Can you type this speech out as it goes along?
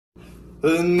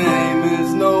Her name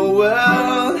is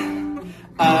Noelle.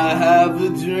 I have a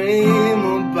dream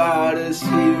about her. She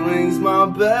rings my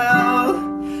bell.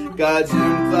 Got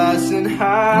gym class in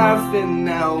half an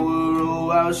hour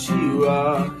while she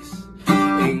rocks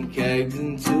in kegs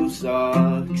and 2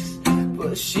 socks.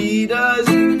 But she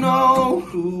doesn't know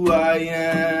who I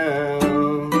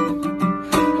am.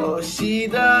 Oh, she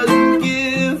doesn't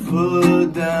give a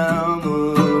damn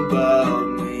about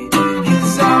me.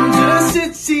 'Cause I'm just a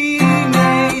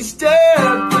teenage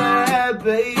dirtbag,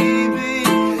 baby.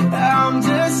 I'm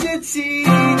just a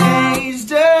teenage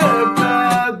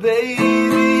dirtbag,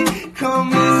 baby. Come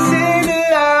listen to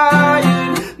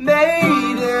Iron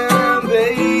Maiden,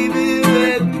 baby,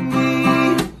 with me.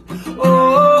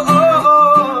 Oh, oh,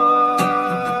 oh,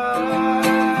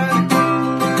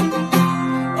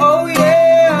 oh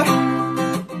yeah,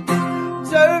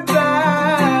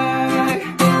 dirtbag.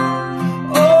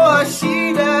 Oh, she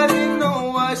doesn't know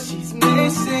what she's